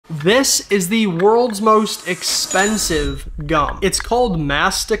This is the world's most expensive gum. It's called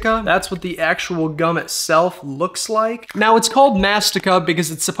Mastica. That's what the actual gum itself looks like. Now it's called Mastica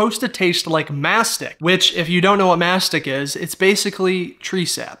because it's supposed to taste like mastic, which if you don't know what mastic is, it's basically tree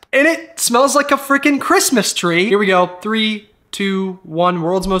sap. And it smells like a freaking Christmas tree. Here we go, 3, 2, 1,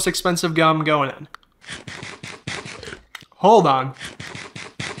 world's most expensive gum going in. Hold on.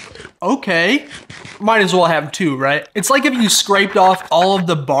 Okay. Might as well have 2, right? It's like if you scraped off all of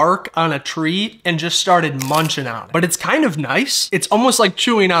the bark on a tree and just started munching on it. But it's kind of nice. It's almost like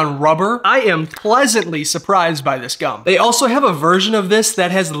chewing on rubber. I am pleasantly surprised by this gum. They also have a version of this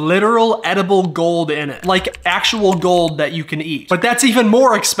that has literal edible gold in it. Like actual gold that you can eat. But that's even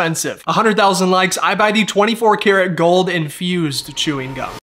more expensive. 100,000 likes, I buy the 24 karat gold infused chewing gum.